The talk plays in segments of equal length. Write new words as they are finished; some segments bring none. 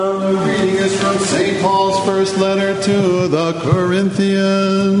The reading is from St. Paul's first letter to the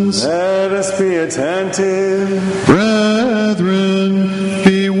Corinthians. Let us be attentive. Brethren,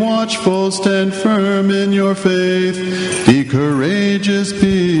 be watchful, stand firm in your faith. Be courageous,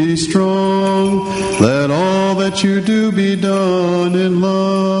 be strong. Let all that you do be done in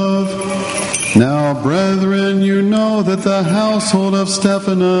love. Now, brethren, you know that the household of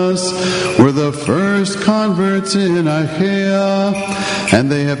Stephanas were the first converts in Achaia, and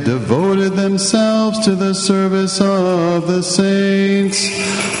they have devoted themselves to the service of the saints.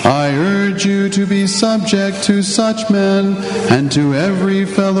 I urge you to be subject to such men and to every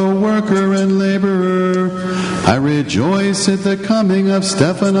fellow worker and laborer. I rejoice at the coming of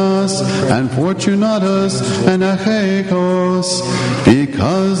Stephanas and Fortunatus and Achaicos,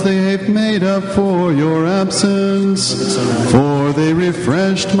 because they have made up for your absence, for they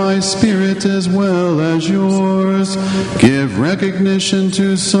refreshed my spirit as well as yours. Give recognition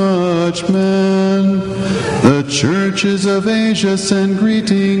to such men. The churches of Asia send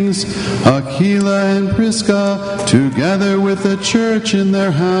greetings. Aquila and Prisca, together with the church in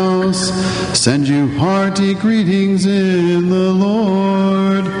their house, send you hearty greetings in the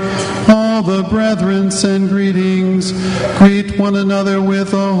Lord. All the brethren send greetings. Greet one another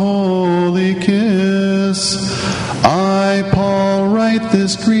with a holy kiss. I, Paul, write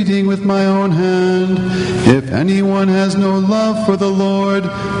this greeting with my own hand. If anyone has no love for the Lord,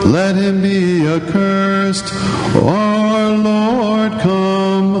 let him be accursed. Our Lord,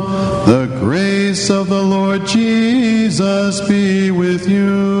 come. The grace of the Lord Jesus be with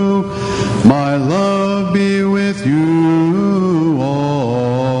you. My love be with you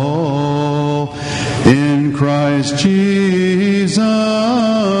all. In Christ Jesus.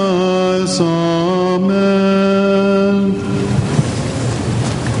 Amen.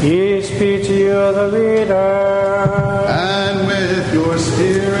 Peace be to you, the reader. And with your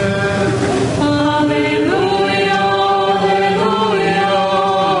spirit. Alleluia, alleluia,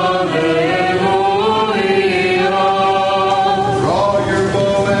 alleluia. Draw your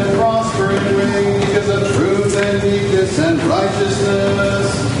bow and prospering wing, because of truth and meekness and righteousness.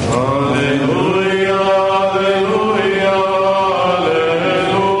 Alleluia, alleluia, alleluia.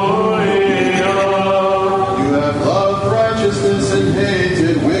 You have loved righteousness and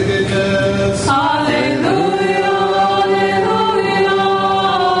hated wickedness. Alleluia, alleluia, alleluia.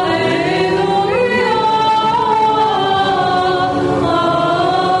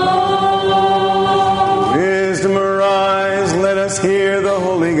 Wisdom arise, let us hear the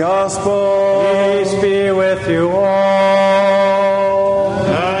Holy Gospel. Peace be with you all.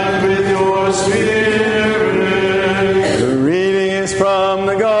 And with your spirit. The reading is from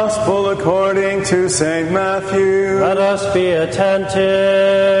the Gospel according to St. Matthew. Let us be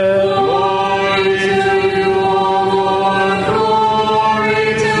attentive. Glory to you, O Lord, glory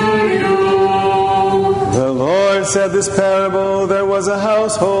to you. The Lord said this parable: there was a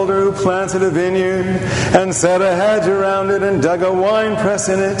householder who planted a vineyard and set a hedge around it and dug a winepress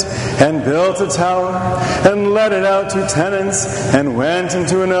in it and built a tower and let it out to tenants and went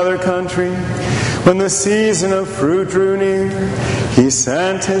into another country. When the season of fruit drew near, he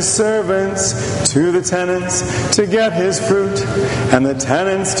sent his servants to the tenants to get his fruit. And the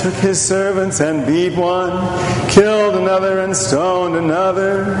tenants took his servants and beat one, killed another, and stoned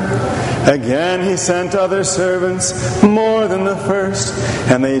another. Again he sent other servants, more than the first,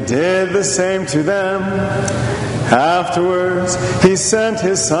 and they did the same to them. Afterwards he sent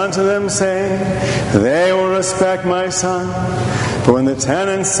his son to them, saying, "They will respect my son." But when the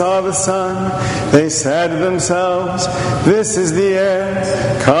tenants saw the son, they said to themselves, "This is the heir.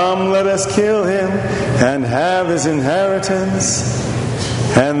 Come, let us kill him and have his inheritance."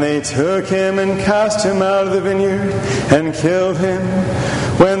 And they took him and cast him out of the vineyard and killed him.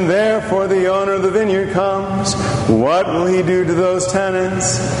 When therefore the owner of the vineyard comes, what will he do to those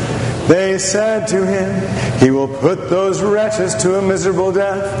tenants? They said to him, "He will put those wretches to a miserable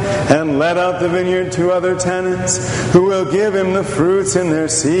death and let out the vineyard to other tenants who will give him the fruits in their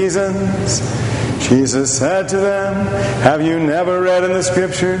seasons." Jesus said to them, "Have you never read in the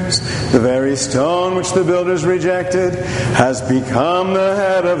Scriptures, the very stone which the builders rejected has become the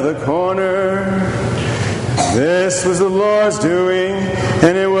head of the corner? This was the Lord's doing,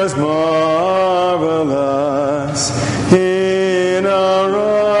 and it was marvelous in our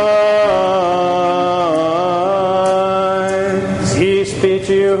eyes." Peace be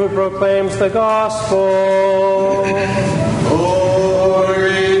to you who proclaims the gospel.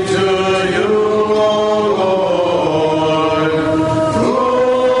 Glory to you, O Lord.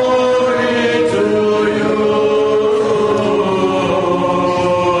 Glory to you.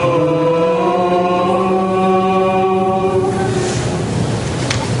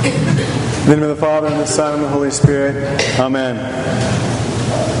 In the name of the Father, and the Son, and the Holy Spirit. Amen.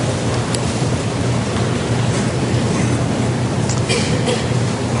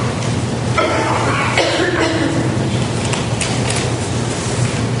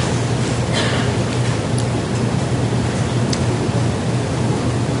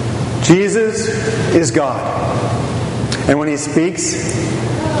 Jesus is God. And when he speaks,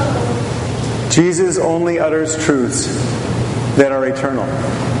 Jesus only utters truths that are eternal.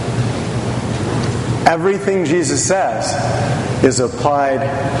 Everything Jesus says is applied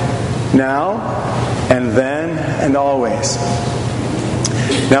now and then and always.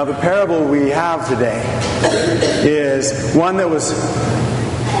 Now, the parable we have today is one that was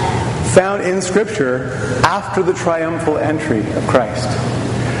found in Scripture after the triumphal entry of Christ.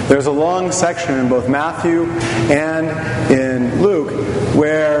 There's a long section in both Matthew and in Luke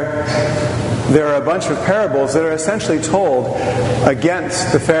where there are a bunch of parables that are essentially told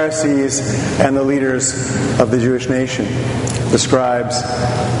against the Pharisees and the leaders of the Jewish nation, the scribes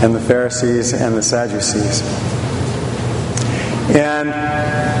and the Pharisees and the Sadducees. And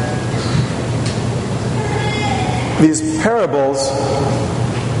these parables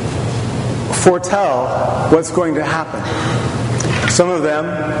foretell what's going to happen. Some of them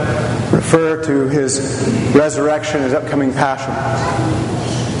refer to his resurrection, his upcoming passion.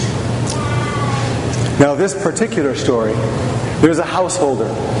 Now, this particular story, there's a householder.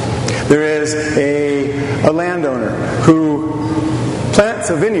 There is a landowner who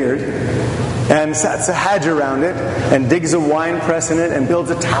plants a vineyard and sets a hedge around it and digs a wine press in it and builds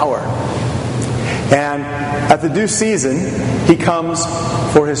a tower. And at the due season, he comes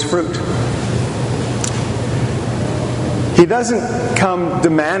for his fruit. He doesn't come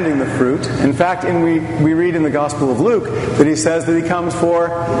demanding the fruit. In fact, we read in the Gospel of Luke that he says that he comes for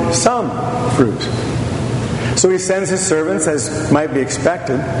some fruit. So he sends his servants, as might be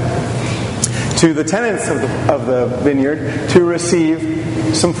expected, to the tenants of the vineyard to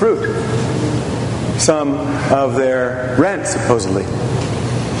receive some fruit. Some of their rent, supposedly.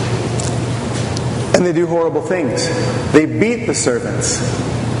 And they do horrible things. They beat the servants.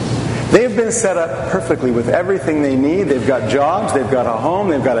 They've been set up perfectly with everything they need. They've got jobs, they've got a home,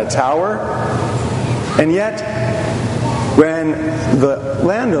 they've got a tower. And yet, when the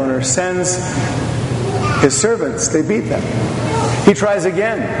landowner sends his servants, they beat them. He tries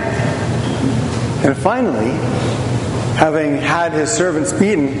again. And finally, having had his servants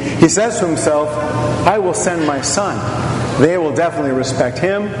beaten, he says to himself, I will send my son. They will definitely respect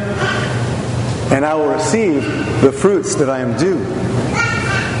him, and I will receive the fruits that I am due.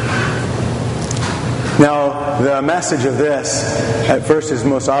 Now, the message of this, at first, is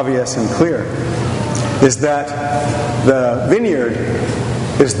most obvious and clear, is that the vineyard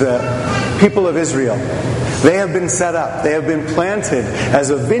is the people of Israel. They have been set up. They have been planted as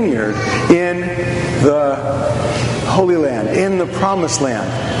a vineyard in the Holy Land, in the Promised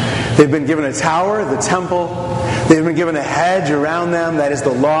Land. They've been given a tower, the temple. They've been given a hedge around them, that is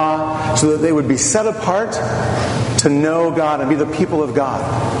the law, so that they would be set apart to know God and be the people of God.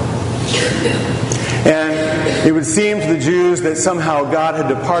 And it would seem to the Jews that somehow God had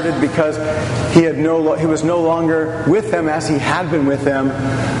departed because he was no longer with them as he had been with them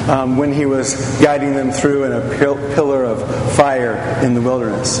when he was guiding them through in a pillar of fire in the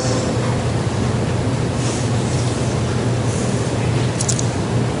wilderness.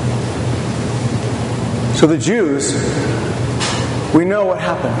 So the Jews, we know what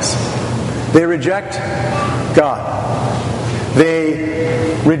happens. They reject God.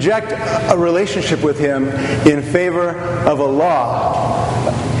 They reject a relationship with him in favor of a law,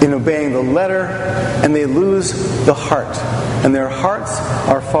 in obeying the letter, and they lose the heart. And their hearts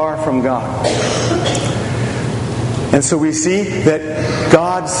are far from God. And so we see that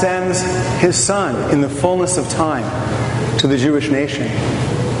God sends his Son in the fullness of time to the Jewish nation,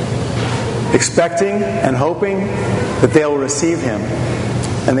 expecting and hoping that they will receive him.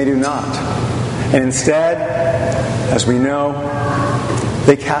 And they do not. And instead, as we know,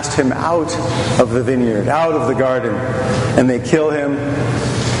 they cast him out of the vineyard, out of the garden, and they kill him.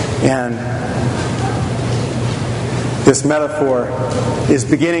 And this metaphor is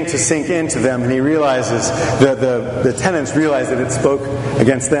beginning to sink into them, and he realizes that the tenants realize that it spoke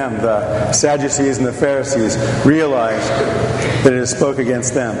against them. The Sadducees and the Pharisees realized that it spoke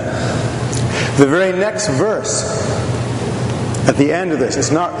against them. The very next verse, at the end of this,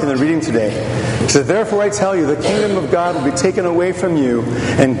 it's not in the reading today. It says, therefore I tell you, the kingdom of God will be taken away from you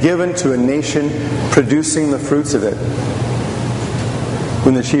and given to a nation producing the fruits of it.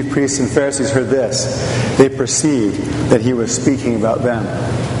 When the chief priests and Pharisees heard this, they perceived that he was speaking about them.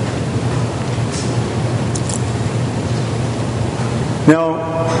 Now,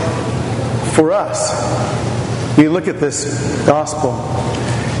 For us, we look at this gospel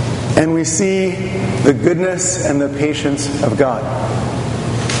and we see the goodness and the patience of God.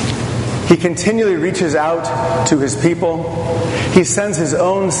 He continually reaches out to His people. He sends His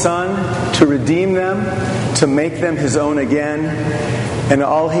own Son to redeem them, to make them His own again, and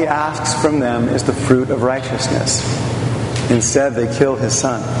all He asks from them is the fruit of righteousness. Instead, they kill His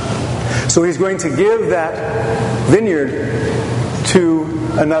Son. So He's going to give that vineyard to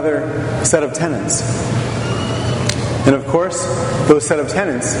another set of tenants. And of course, those set of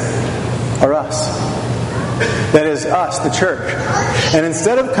tenants are us. That is us, the church. And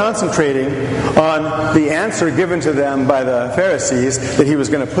instead of concentrating on the answer given to them by the Pharisees, that He was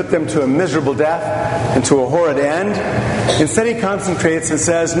going to put them to a miserable death and to a horrid end, instead He concentrates and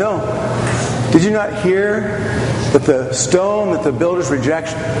says, no, did you not hear that the stone that the builders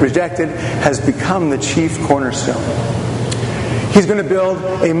rejected has become the chief cornerstone? He's going to build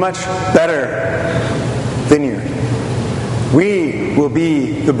a much better vineyard. We will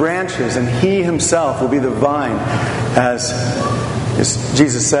be the branches, and He Himself will be the vine, as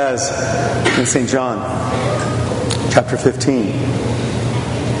Jesus says in St. John, chapter 15.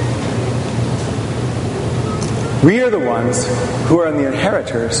 We are the ones who are the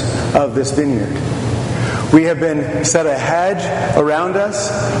inheritors of this vineyard. We have been set a hedge around us,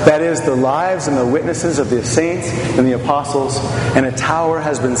 that is, the lives and the witnesses of the saints and the apostles, and a tower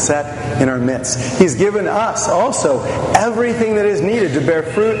has been set in our midst. He's given us also everything that is needed to bear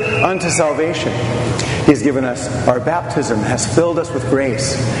fruit unto salvation. He's given us our baptism, has filled us with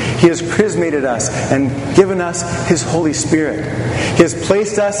grace. He has chrismated us and given us His Holy Spirit. He has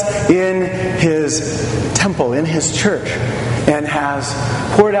placed us in His temple, in His church, and has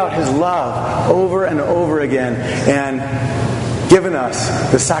poured out His love over and over again and given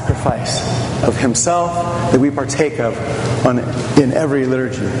us the sacrifice of Himself that we partake of in every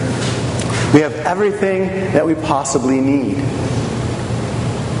liturgy. We have everything that we possibly need.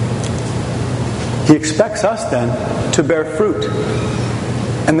 He expects us then to bear fruit.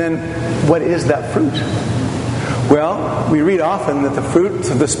 And then, what is that fruit? Well, we read often that the fruits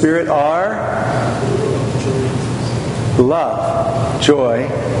of the Spirit are love, joy,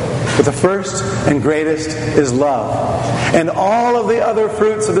 but the first and greatest is love. And all of the other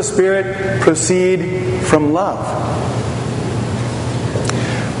fruits of the Spirit proceed from love.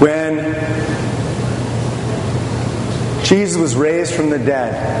 When Jesus was raised from the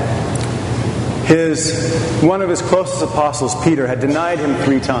dead, one of his closest apostles, Peter, had denied Him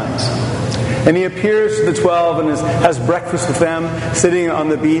 3 times. And he appears to the 12 and has breakfast with them, sitting on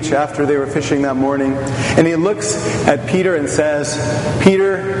the beach after they were fishing that morning. And he looks at Peter and says,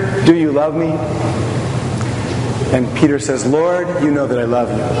 "Peter, do you love me?" And Peter says, "Lord, you know that I love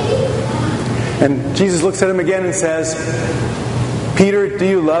you." And Jesus looks at him again and says, "Peter, do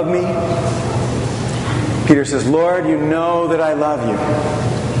you love me?" Peter says, "Lord, you know that I love you."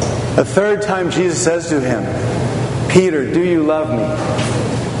 A third time Jesus says to him, "Peter, do you love me?"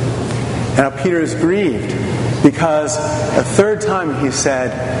 And now Peter is grieved because a third time he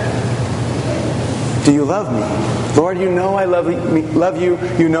said, "Do you love me?" "Lord, you know I love you.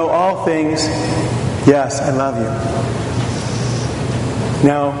 You know all things. Yes, I love you."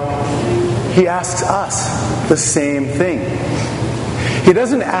 Now, he asks us the same thing. He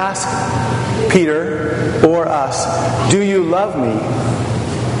doesn't ask Peter or us, "Do you love me?"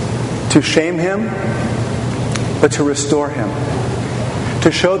 to shame him, but to restore him, to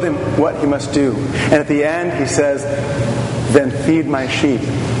show them what he must do. And at the end, he says, "Then feed my sheep."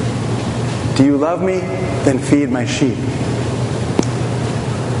 Do you love me? Then feed my sheep.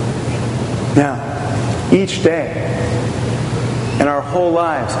 Now, each day, in our whole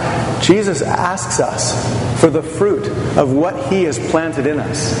lives, Jesus asks us for the fruit of what He has planted in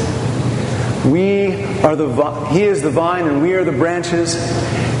us. He is the vine and we are the branches,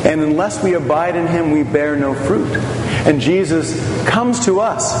 and unless we abide in Him, we bear no fruit. And Jesus comes to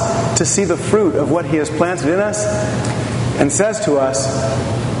us to see the fruit of what He has planted in us and says to us,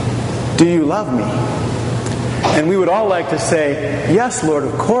 "Do you love me?" And we would all like to say, "Yes, Lord,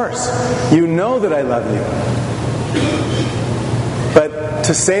 of course. You know that I love you." But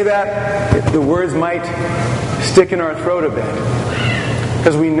to say that, the words might stick in our throat a bit.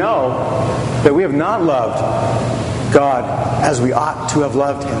 Because we know that we have not loved God as we ought to have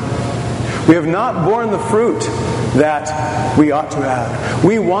loved Him. We have not borne the fruit that we ought to have.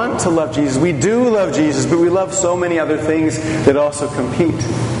 We want to love Jesus. We do love Jesus, but we love so many other things that also compete.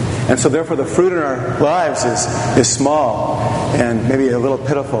 And so therefore the fruit in our lives is small and maybe a little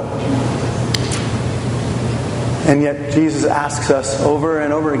pitiful. And yet Jesus asks us over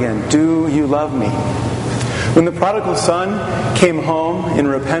and over again, "Do you love me?" When the prodigal son came home in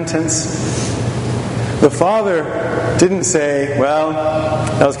repentance, the father didn't say, well,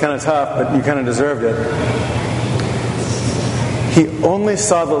 that was kind of tough, but you kind of deserved it. He only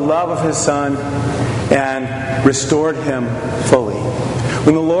saw the love of his son and restored him fully.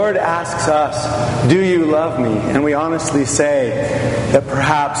 When the Lord asks us, do you love me? And we honestly say that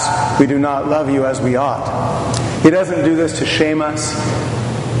perhaps we do not love you as we ought. He doesn't do this to shame us,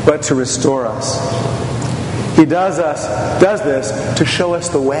 but to restore us. He does this to show us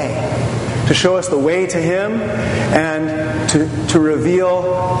the way. To show us the way to Him and to reveal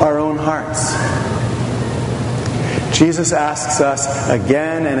our own hearts. Jesus asks us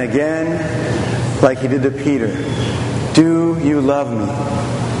again and again, like He did to Peter, do you love me?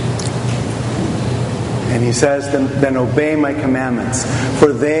 And He says, then obey my commandments,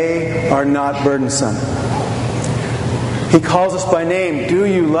 for they are not burdensome. He calls us by name, do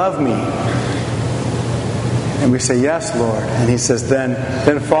you love me? And we say, yes, Lord. And He says,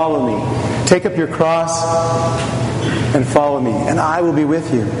 then follow me. Take up your cross and follow me, and I will be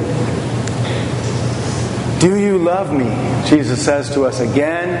with you. Do you love me? Jesus says to us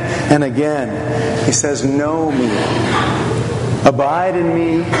again and again. He says, know me. Abide in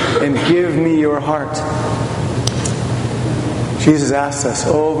me and give me your heart. Jesus asks us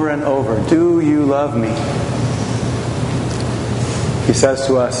over and over, do you love me? He says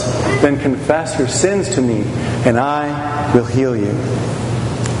to us, then confess your sins to me, and I will heal you.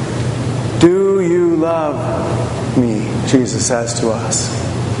 Do you love me? Jesus says to us.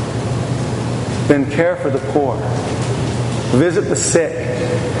 Then care for the poor. Visit the sick.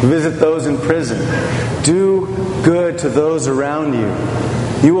 Visit those in prison. Do good to those around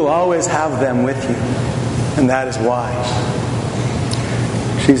you. You will always have them with you, and that is why.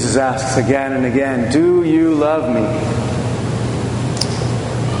 Jesus asks again and again, do you love me?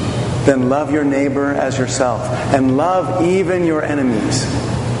 Then love your neighbor as yourself, and love even your enemies.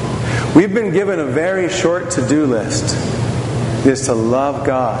 We've been given a very short to-do list. It is to love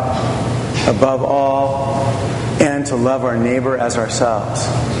God above all and to love our neighbor as ourselves.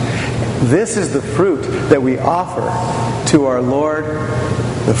 This is the fruit that we offer to our Lord,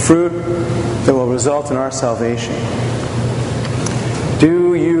 the fruit that will result in our salvation.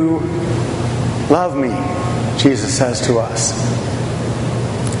 Do you love me? Jesus says to us.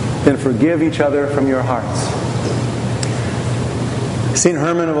 Then forgive each other from your hearts. St.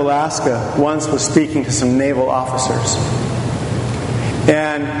 Herman of Alaska once was speaking to some naval officers.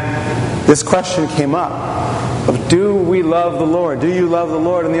 And this question came up of, do we love the Lord? Do you love the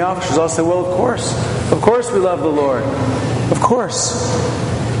Lord? And the officers all said, well, of course. Of course we love the Lord. Of course.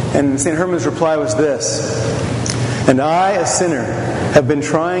 And St. Herman's reply was this, and I, a sinner, have been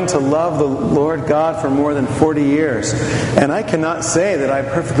trying to love the Lord God for more than 40 years, and I cannot say that I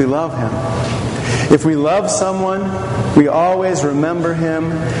perfectly love Him. If we love someone, we always remember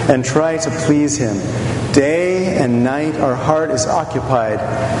Him and try to please Him. Day and night, our heart is occupied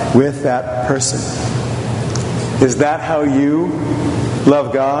with that person. Is that how you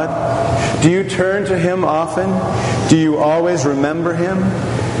love God? Do you turn to Him often? Do you always remember Him?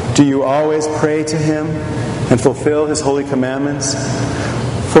 Do you always pray to Him and fulfill His holy commandments?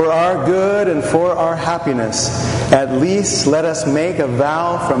 For our good and for our happiness, at least let us make a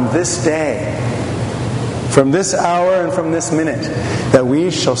vow from this day, from this hour and from this minute, that we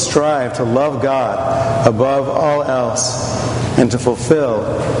shall strive to love God above all else and to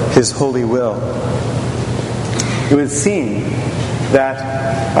fulfill His holy will. It would seem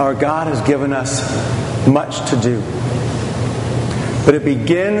that our God has given us much to do. But it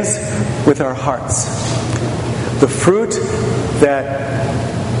begins with our hearts. The fruit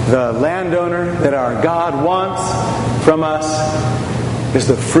that the landowner, that our God wants from us, is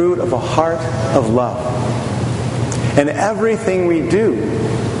the fruit of a heart of love. And everything we do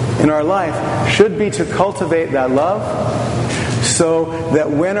in our life should be to cultivate that love, so that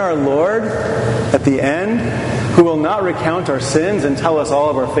when our Lord, at the end, who will not recount our sins and tell us all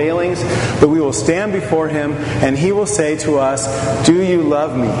of our failings, but we will stand before Him and He will say to us, do you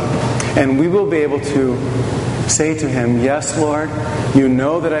love me? And we will be able to say to Him, yes, Lord, you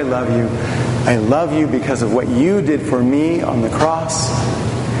know that I love you. I love you because of what you did for me on the cross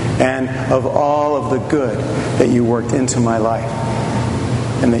and of all of the good that you worked into my life.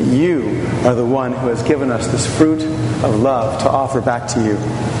 And that you are the one who has given us this fruit of love to offer back to you.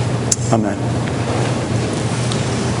 Amen.